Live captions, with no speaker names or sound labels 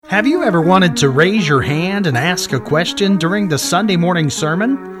Have you ever wanted to raise your hand and ask a question during the Sunday morning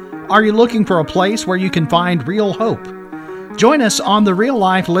sermon? Are you looking for a place where you can find real hope? Join us on the Real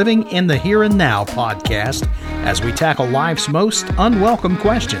Life Living in the Here and Now podcast as we tackle life's most unwelcome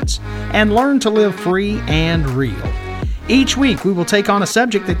questions and learn to live free and real. Each week we will take on a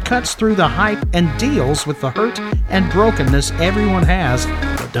subject that cuts through the hype and deals with the hurt and brokenness everyone has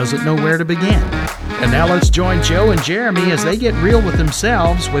but doesn't know where to begin. And now let's join Joe and Jeremy as they get real with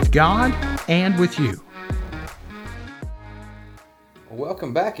themselves, with God, and with you.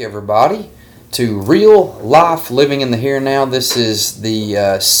 Welcome back, everybody, to Real Life Living in the Here and Now. This is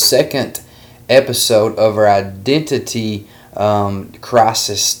the second episode of our identity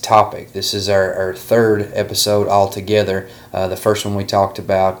crisis topic. This is our third episode altogether. The first one we talked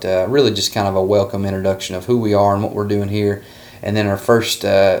about really just kind of a welcome introduction of who we are and what we're doing here. And then our first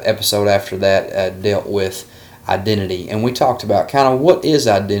episode after that dealt with identity. And we talked about kind of what is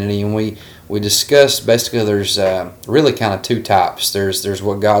identity. And we discussed basically there's really kind of two types. There's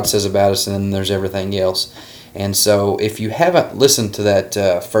what God says about us, and then there's everything else. And so if you haven't listened to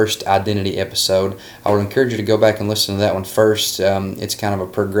that first identity episode, I would encourage you to go back and listen to that one first. It's kind of a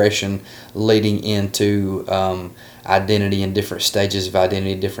progression leading into identity and different stages of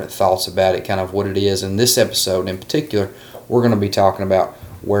identity, different thoughts about it, kind of what it is. In this episode in particular, we're going to be talking about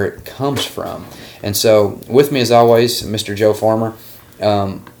where it comes from. And so with me as always, Mr. Joe Farmer.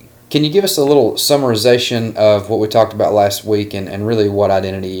 Can you give us a little summarization of what we talked about last week and really what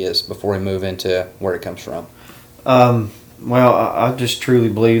identity is before we move into where it comes from? Well, I just truly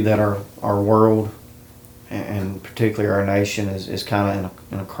believe that our world and particularly our nation is kind of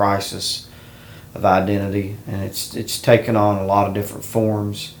in a crisis of identity, and it's taken on a lot of different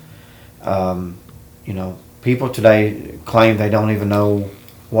forms. People today claim they don't even know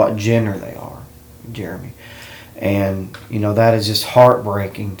what gender they are, Jeremy. And, that is just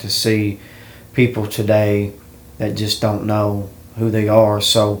heartbreaking to see people today that just don't know who they are.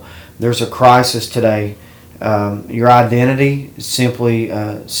 So there's a crisis today. Your identity is simply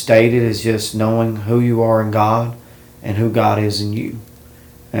stated as just knowing who you are in God and who God is in you.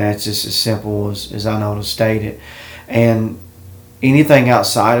 And that's just as simple as I know to state it. And anything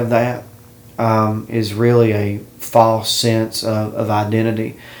outside of that is really a false sense of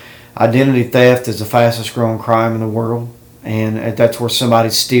identity. Identity theft is the fastest growing crime in the world, and that's where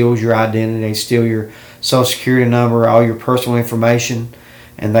somebody steals your identity. They steal your social security number, all your personal information,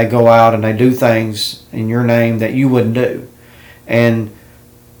 and they go out and they do things in your name that you wouldn't do. And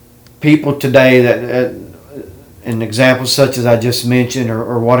people today that in examples such as I just mentioned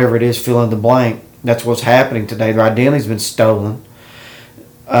or whatever it is, fill in the blank, that's what's happening today. Their identity's been stolen.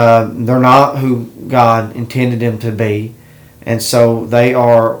 They're not who God intended them to be. And so they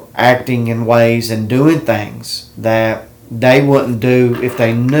are acting in ways and doing things that they wouldn't do if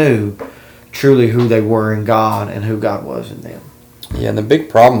they knew truly who they were in God and who God was in them. Yeah, and the big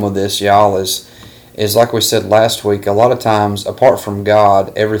problem with this, y'all, is like we said last week, a lot of times, apart from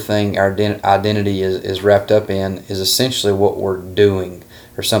God, everything our identity is wrapped up in is essentially what we're doing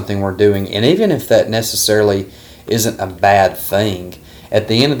or something we're doing. And even if that necessarily isn't a bad thing, at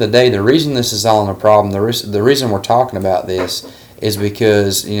the end of the day, the reason this is all in a problem, the reason we're talking about this is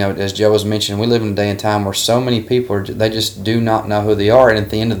because, as Joe was mentioning, we live in a day and time where so many people, they just do not know who they are. And at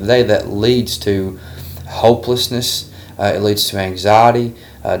the end of the day, that leads to hopelessness. It leads to anxiety,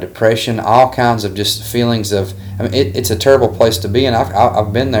 depression, all kinds of just feelings of, it's a terrible place to be. And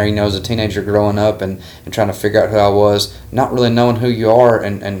I've been there, as a teenager growing up and trying to figure out who I was, not really knowing who you are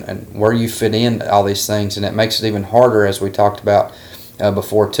and where you fit in, all these things. And it makes it even harder, as we talked about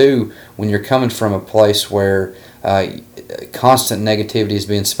before too, when you're coming from a place where constant negativity is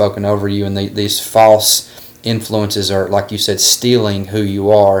being spoken over you and these false influences are, like you said, stealing who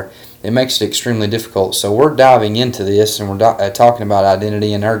you are. It makes it extremely difficult. So we're diving into this and we're talking about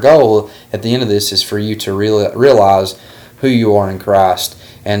identity, and our goal at the end of this is for you to realize who you are in Christ,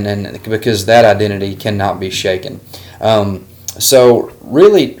 and because that identity cannot be shaken. So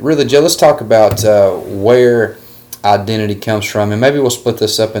really, Joe, let's talk about where identity comes from, and maybe we'll split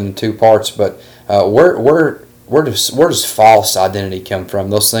this up into two parts. But where does false identity come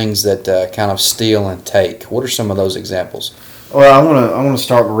from? Those things that kind of steal and take. What are some of those examples? Well, I want to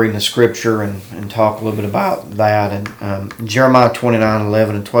start by reading the scripture and talk a little bit about that. And Jeremiah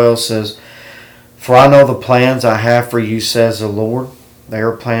 29:11-12 says, "For I know the plans I have for you, says the Lord. They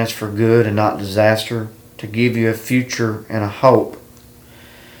are plans for good and not disaster, to give you a future and a hope.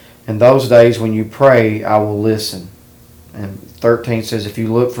 In those days when you pray, I will listen." And 13 says, "If you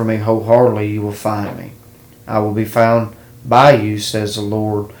look for me wholeheartedly, you will find me. I will be found by you, says the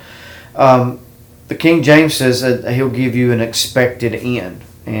Lord." The King James says that he'll give you an expected end.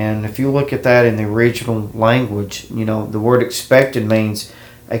 And if you look at that in the original language, the word expected means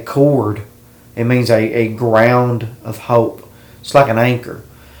a cord. It means a ground of hope. It's like an anchor.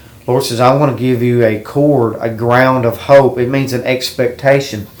 The Lord says, I want to give you a cord, a ground of hope. It means an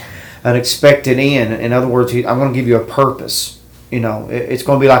expectation, an expected end. In other words, I'm going to give you a purpose. It's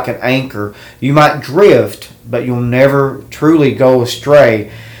going to be like an anchor. You might drift, but you'll never truly go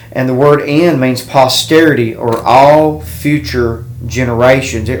astray. And the word end means posterity or all future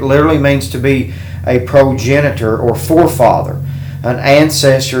generations. It literally means to be a progenitor or forefather, an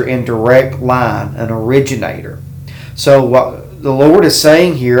ancestor in direct line, an originator. So what the Lord is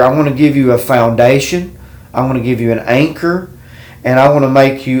saying here, I want to give you a foundation, I want to give you an anchor, and I want to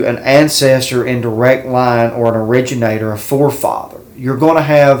make you an ancestor in direct line or an originator, a forefather. You're going to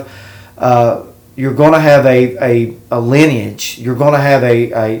have a lineage. You're going to have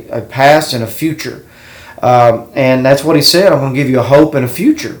a past and a future. And that's what he said. I'm going to give you a hope and a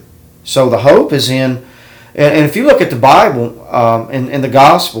future. So the hope is in, and if you look at the Bible, in the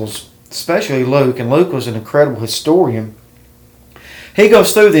Gospels, especially Luke, and Luke was an incredible historian, he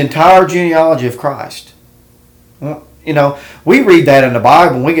goes through the entire genealogy of Christ. Well, we read that in the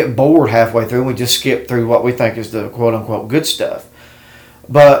Bible and we get bored halfway through and we just skip through what we think is the quote-unquote good stuff.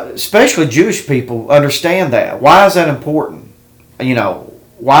 But especially Jewish people understand that. Why is that important?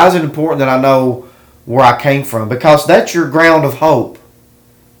 Why is it important that I know where I came from? Because that's your ground of hope.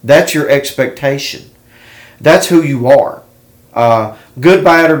 That's your expectation. That's who you are. Good,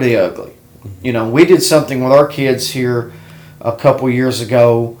 bad, or the ugly. We did something with our kids here a couple years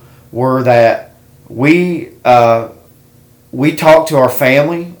ago where that we talked to our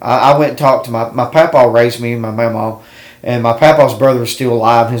family. I went and talked to my papa raised me and my mama. And my papa's brother is still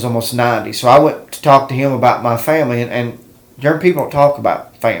alive. He's almost 90. So I went to talk to him about my family. And young people don't talk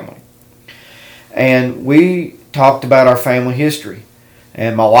about family. And we talked about our family history.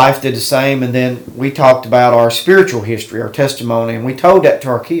 And my wife did the same. And then we talked about our spiritual history, our testimony. And we told that to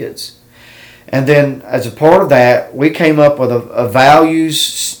our kids. And then as a part of that, we came up with a values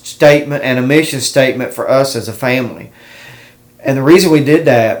statement and a mission statement for us as a family. And the reason we did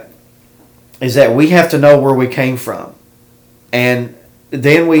that is that we have to know where we came from. And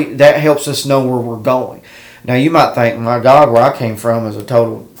then that helps us know where we're going. Now you might think, my God, where I came from is a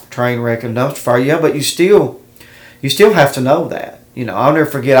total train wreck and dumpster fire. Yeah, but you still have to know that. I'll never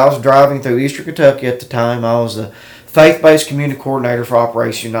forget, I was driving through Eastern Kentucky at the time. I was the faith-based community coordinator for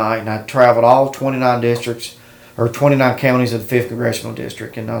Operation Unite, and I traveled all 29 districts, or 29 counties of the 5th Congressional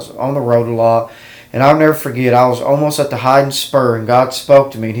District, and I was on the road a lot. And I'll never forget, I was almost at the Hayden Spur, and God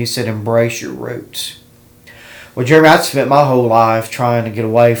spoke to me, and he said, embrace your roots. Well, Jeremy, I'd spent my whole life trying to get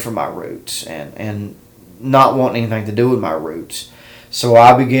away from my roots and not wanting anything to do with my roots. So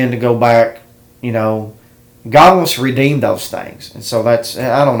I began to go back, God wants to redeem those things. And so I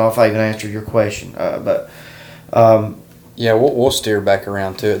don't know if I even answered your question, but... yeah, we'll steer back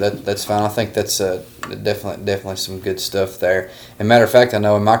around to it. That's fine. I think that's definitely some good stuff there. And matter of fact, I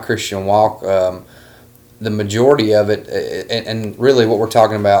know in my Christian walk, the majority of it, and really what we're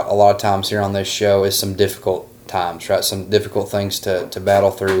talking about a lot of times here on this show is some difficult times, right? Some difficult things to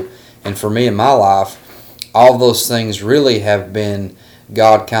battle through. And for me in my life, all those things really have been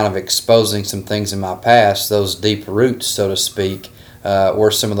God kind of exposing some things in my past, those deep roots, so to speak,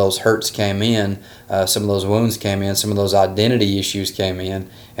 where some of those hurts came in, some of those wounds came in, some of those identity issues came in,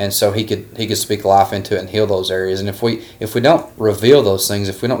 and so he could speak life into it and heal those areas. And if we don't reveal those things,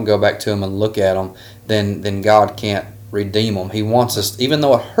 if we don't go back to them and look at them, then God can't redeem them. He wants us, even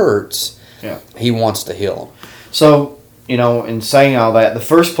though it hurts, He wants to heal them. So, in saying all that, the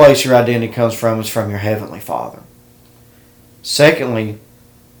first place your identity comes from is from your Heavenly Father. Secondly,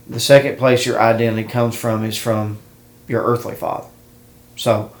 the second place your identity comes from is from your earthly father.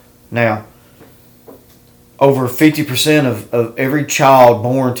 So, now, over 50% of every child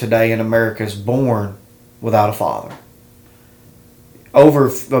born today in America is born without a father.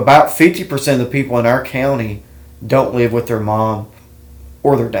 About 50% of the people in our county don't live with their mom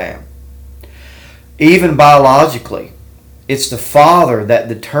or their dad. Even biologically, it's the father that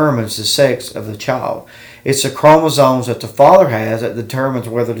determines the sex of the child. It's the chromosomes that the father has that determines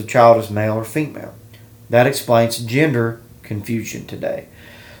whether the child is male or female. That explains gender confusion today.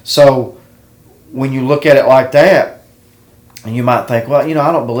 So when you look at it like that, and you might think, well,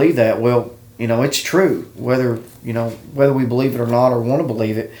 I don't believe that. Well, it's true, whether we believe it or not or want to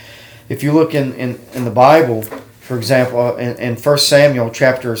believe it. If you look in the Bible, for example, in 1 Samuel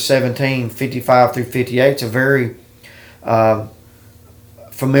chapter 17, 55 through 58, it's a very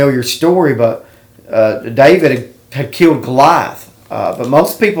familiar story, but David had killed Goliath. But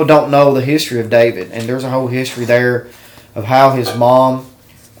most people don't know the history of David, and there's a whole history there of how his mom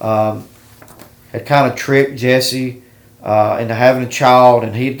had kind of tricked Jesse into having a child,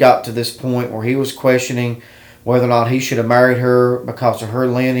 and he'd got to this point where he was questioning whether or not he should have married her because of her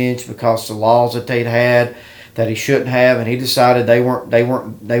lineage, because of the laws that they'd had that he shouldn't have, and he decided they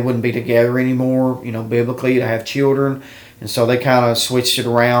wouldn't be together anymore, biblically, to have children, and so they kind of switched it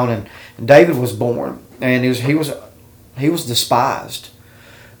around, and David was born, and he was despised,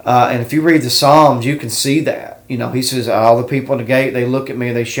 and if you read the Psalms, you can see that. He says, all the people in the gate, they look at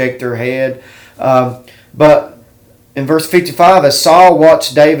me, they shake their head, but in verse 55, as Saul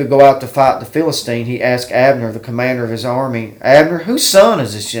watched David go out to fight the Philistine, he asked Abner, the commander of his army, Abner, whose son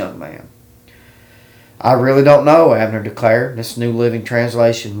is this young man? I really don't know, Abner declared, this New Living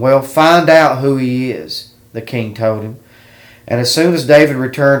Translation. Well, find out who he is, the king told him. And as soon as David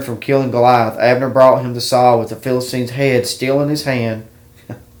returned from killing Goliath, Abner brought him to Saul with the Philistine's head still in his hand.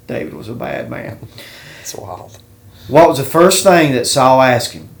 David was a bad man. It's wild. What was the first thing that Saul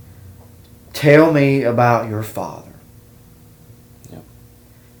asked him? Tell me about your father.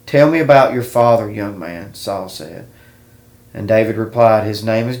 Tell me about your father, young man, Saul said. And David replied, his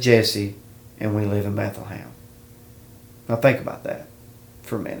name is Jesse, and we live in Bethlehem. Now think about that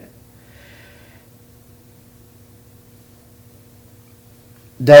for a minute.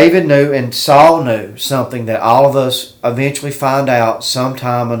 David knew and Saul knew something that all of us eventually find out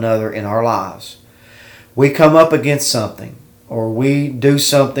sometime or another in our lives. We come up against something, or we do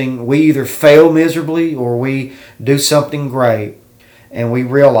something, we either fail miserably or we do something great. And we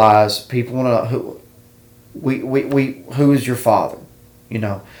realize people want to know who is your father,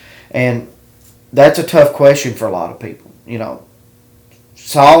 and that's a tough question for a lot of people.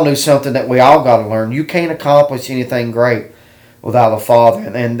 Saul knew something that we all got to learn. You can't accomplish anything great without a father,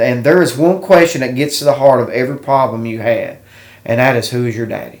 and there is one question that gets to the heart of every problem you had, and that is, who is your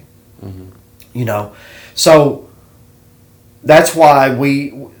daddy? Mm-hmm. So that's why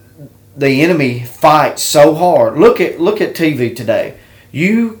the enemy fights so hard. Look at TV today.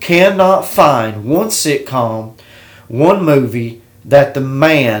 You cannot find one sitcom, one movie that the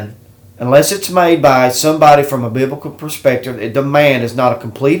man, unless it's made by somebody from a biblical perspective, the man is not a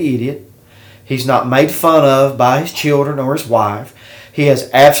complete idiot. He's not made fun of by his children or his wife. He has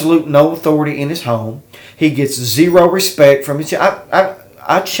absolute no authority in his home. He gets zero respect from his.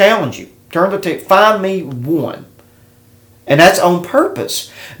 I challenge you. Turn the tape. Find me one. And that's on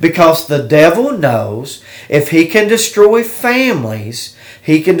purpose, because the devil knows if he can destroy families,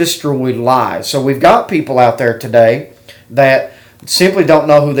 he can destroy lives. So we've got people out there today that simply don't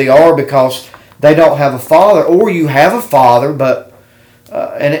know who they are because they don't have a father, or you have a father, but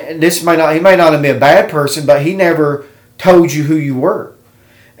he may not be a bad person, but he never told you who you were.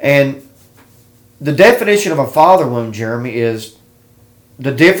 And the definition of a father wound, Jeremy, is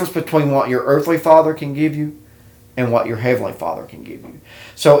the difference between what your earthly father can give you and what your heavenly father can give you.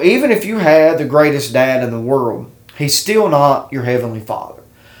 So even if you had the greatest dad in the world, he's still not your heavenly father.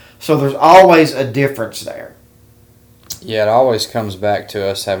 So there's always a difference there. Yeah, it always comes back to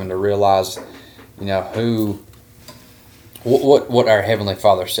us having to realize, what our heavenly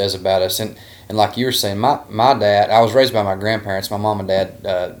Father says about us. And like you were saying, my dad, I was raised by my grandparents. My mom and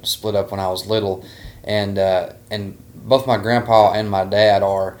dad split up when I was little, and both my grandpa and my dad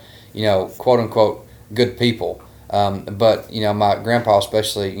are, quote unquote, good people. But my grandpa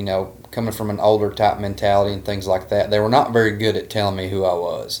especially, coming from an older type mentality and things like that, they were not very good at telling me who I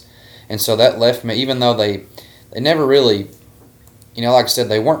was. And so that left me, even though they never really, like I said,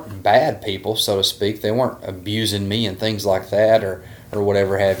 they weren't bad people, so to speak. They weren't abusing me and things like that or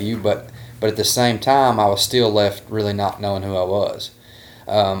whatever have you. But at the same time, I was still left really not knowing who I was.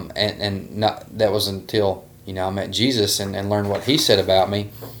 And not that was until, I met Jesus and learned what he said about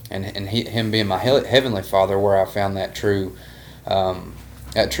me, and him being my heavenly Father, where I found that true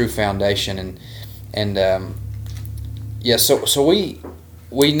foundation. So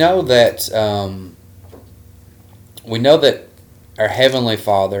we know that our heavenly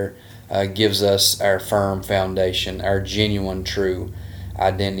Father gives us our firm foundation, our genuine, true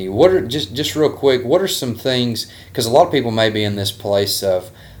identity. What are just real quick? What are some things? Because a lot of people may be in this place of,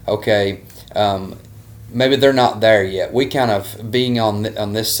 okay. Maybe they're not there yet. We kind of, being on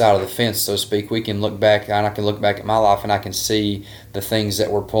this side of the fence, so to speak, we can look back, and I can look back at my life and I can see the things that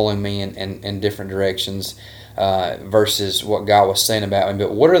were pulling me in different directions versus what God was saying about me.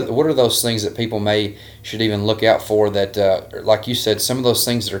 But what are those things that people should even look out for that, like you said, some of those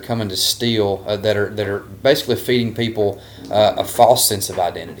things that are coming to steal, that are basically feeding people a false sense of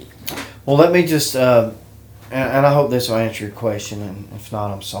identity? Well, let me just, and I hope this will answer your question, and if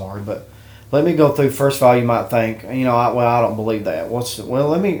not, I'm sorry, but let me go through. First of all, you might think, I don't believe that.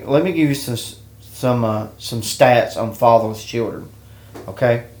 Let me give you some stats on fatherless children.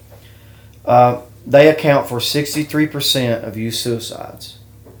 Okay, They account for 63% of youth suicides.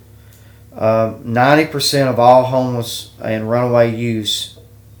 90% of all homeless and runaway youths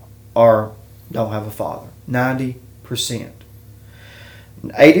don't have a father. 90%.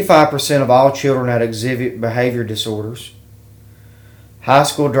 85% of all children that exhibit behavior disorders. High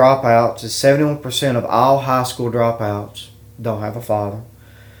school dropouts is 71% of all high school dropouts don't have a father.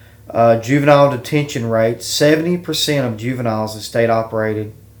 Juvenile detention rate, 70% of juveniles in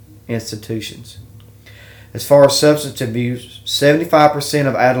state-operated institutions. As far as substance abuse, 75%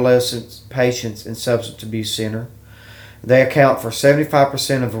 of adolescent patients in substance abuse center. They account for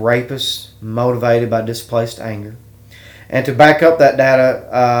 75% of rapists motivated by displaced anger. And to back up that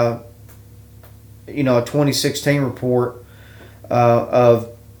data, a 2016 report of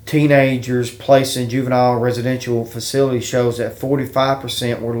teenagers placed in juvenile residential facilities shows that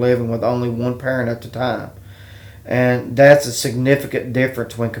 45% were living with only one parent at the time. And that's a significant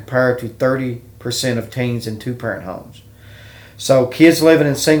difference when compared to 30% of teens in two-parent homes. So kids living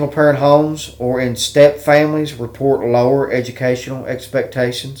in single-parent homes or in step families report lower educational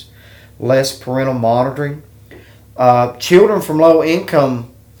expectations, less parental monitoring. Children from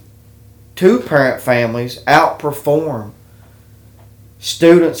low-income two-parent families outperform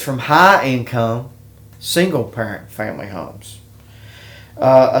students from high-income single-parent family homes.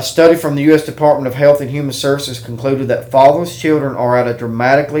 A study from the U.S. Department of Health and Human Services concluded that fatherless children are at a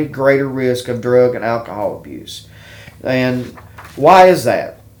dramatically greater risk of drug and alcohol abuse. And why is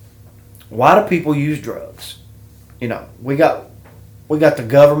that? Why do people use drugs? We got the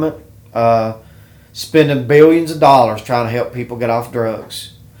government spending billions of dollars trying to help people get off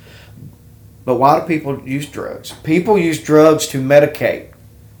drugs. But why do people use drugs? People use drugs to medicate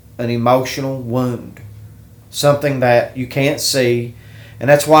an emotional wound, something that you can't see. And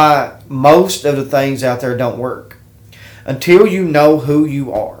that's why most of the things out there don't work. Until you know who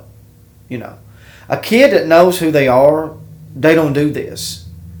you are. A kid that knows who they are, they don't do this.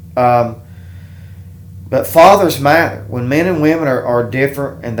 But fathers matter. When men and women are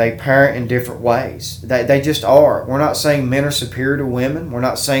different and they parent in different ways, they just are. We're not saying men are superior to women. We're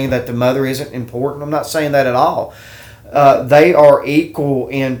not saying that the mother isn't important. I'm not saying that at all. They are equal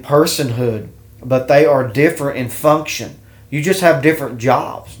in personhood, but they are different in function. You just have different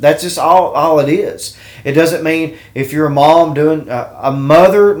jobs. That's just all it is. It doesn't mean if you're a mom doing a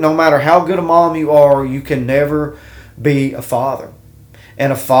mother, no matter how good a mom you are, you can never be a father.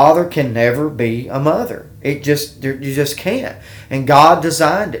 And a father can never be a mother. You just can't. And God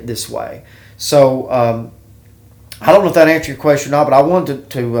designed it this way. So I don't know if that answered your question or not, but I wanted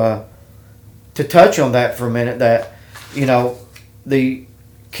to touch on that for a minute. That the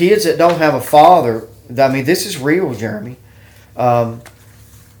kids that don't have a father. This is real, Jeremy.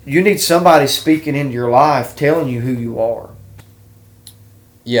 You need somebody speaking into your life, telling you who you are.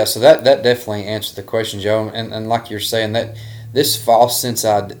 Yeah, so that definitely answers the question, Joe. And like you're saying, that this false sense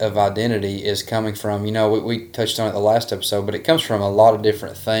of identity is coming from, we touched on it the last episode, but it comes from a lot of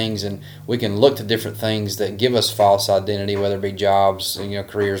different things, and we can look to different things that give us false identity, whether it be jobs,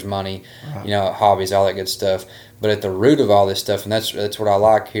 careers, money, right. Hobbies, all that good stuff. But at the root of all this stuff, and that's what I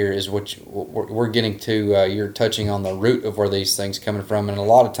like here, is what we're getting to. You're touching on the root of where these things coming from, and a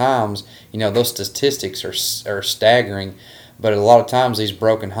lot of times, those statistics are staggering. But a lot of times, these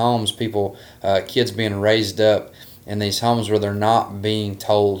broken homes, kids being raised up in these homes where they're not being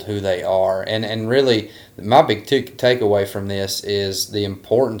told who they are, and really, my big takeaway from this is the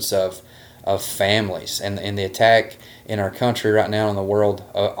importance of families and the attack in our country right now in the world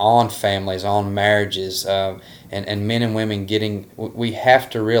on families, on marriages, and men and women we have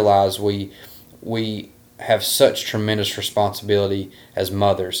to realize we have such tremendous responsibility as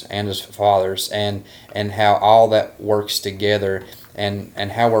mothers and as fathers, and how all that works together,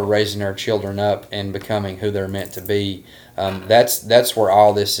 and how we're raising our children up and becoming who they're meant to be. That's where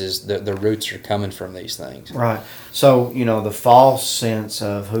all this is, the roots are coming from, these things. Right. So, the false sense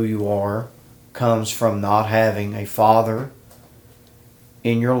of who you are comes from not having a father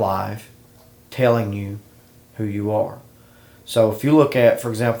in your life telling you who you are. So if you look at, for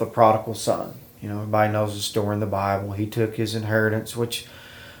example, the prodigal son, everybody knows the story in the Bible. He took his inheritance, which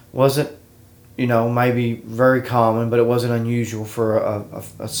wasn't, maybe very common, but it wasn't unusual for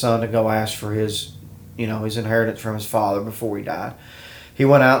a son to go ask for his inheritance from his father before he died. He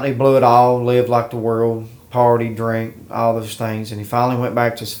went out and he blew it all, lived like the world, party, drink, all those things, and he finally went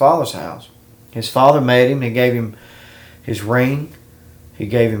back to his father's house. His father met him. He gave him his ring. He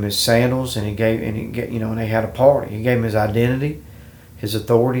gave him his sandals, and and they had a party. He gave him his identity, his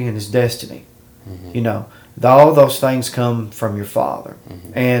authority, and his destiny. Mm-hmm. All those things come from your father,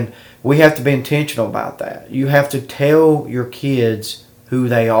 mm-hmm. and we have to be intentional about that. You have to tell your kids who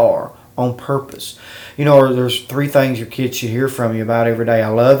they are, on purpose. Or there's 3 things your kids should hear from you about every day. I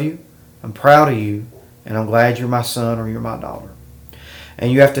love you, I'm proud of you, and I'm glad you're my son or you're my daughter.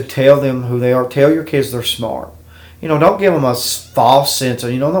 And you have to tell them who they are. Tell your kids they're smart. Don't give them a false sense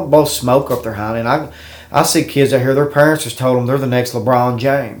of, don't blow smoke up their hind. And I see kids out here, their parents just told them they're the next LeBron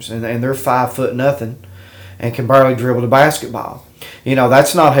James, and they're 5 foot nothing and can barely dribble the basketball.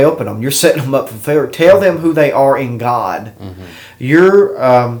 That's not helping them. You're setting them up for failure. Tell them who they are in God.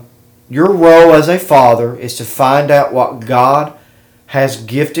 Mm-hmm. Your role as a father is to find out what God has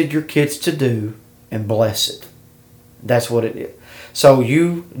gifted your kids to do and bless it. That's what it is. So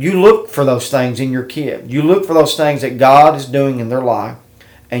you look for those things in your kid. You look for those things that God is doing in their life,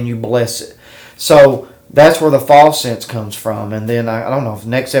 and you bless it. So that's where the false sense comes from. And then, I don't know, if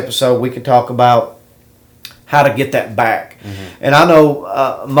next episode we could talk about how to get that back. Mm-hmm. And I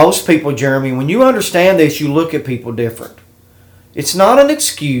know most people, Jeremy, when you understand this, you look at people different. It's not an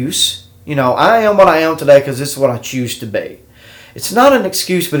excuse. I am what I am today because this is what I choose to be. It's not an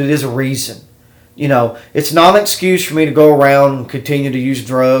excuse, but it is a reason. It's not an excuse for me to go around and continue to use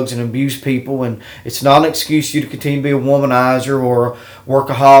drugs and abuse people, and it's not an excuse for you to continue to be a womanizer or a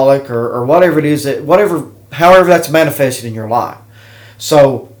workaholic or whatever it is however that's manifested in your life.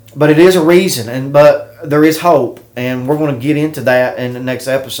 So, but it is a reason, but there is hope, and we're going to get into that in the next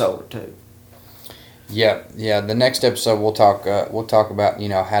episode or two. Yeah. The next episode we'll talk about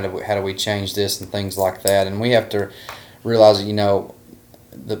how do we change this and things like that, and we have to realize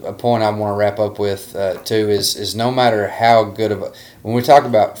that a point I want to wrap up with too is no matter how good of when we talk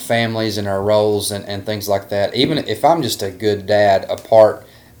about families and our roles and things like that, even if I'm just a good dad apart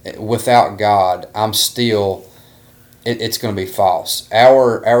without God, I'm still it's going to be false.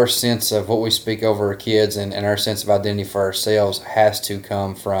 Our sense of what we speak over our kids and our sense of identity for ourselves has to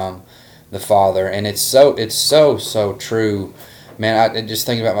come from the Father, and it's so true. Man, I just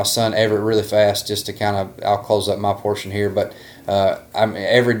think about my son Everett really fast, just to I'll close up my portion here, but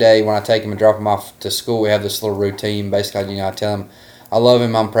every day when I take him and drop him off to school, we have this little routine. Basically, I tell him I love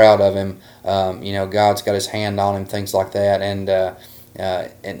him, I'm proud of him. God's got His hand on him, things like that, and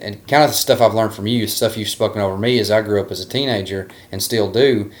kind of the stuff I've learned from you, stuff you've spoken over me as I grew up as a teenager and still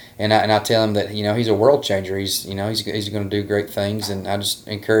do. And I tell him that he's a world changer. He's going to do great things, and I just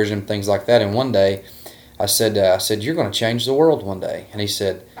encourage him, things like that. And one day, I said, you're going to change the world one day. And he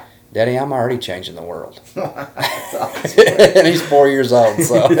said, Daddy, I'm already changing the world. And he's 4 years old.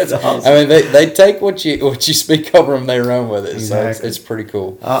 So That's awesome. I mean, they take what you speak over them, they run with it. Exactly. So it's pretty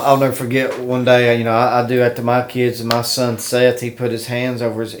cool. I'll never forget one day, I do that to my kids, and my son Seth, he put his hands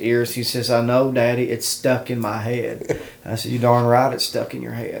over his ears. He says, I know, Daddy, it's stuck in my head. I said, you darn right, it's stuck in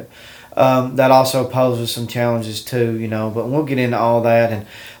your head. That also poses some challenges too, but we'll get into all that. And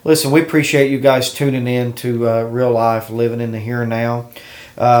listen, we appreciate you guys tuning in to Real Life, Living in the Here and Now.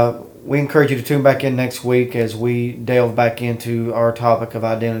 We encourage you to tune back in next week as we delve back into our topic of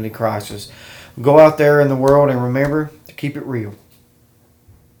identity crisis. Go out there in the world and remember to keep it real.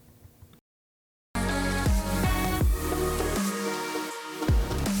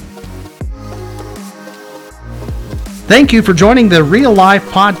 Thank you for joining the Real Life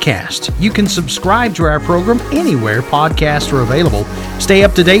Podcast. You can subscribe to our program anywhere podcasts are available. Stay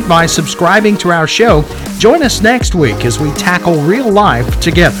up to date by subscribing to our show. Join us next week as we tackle real life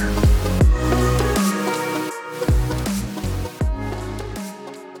together.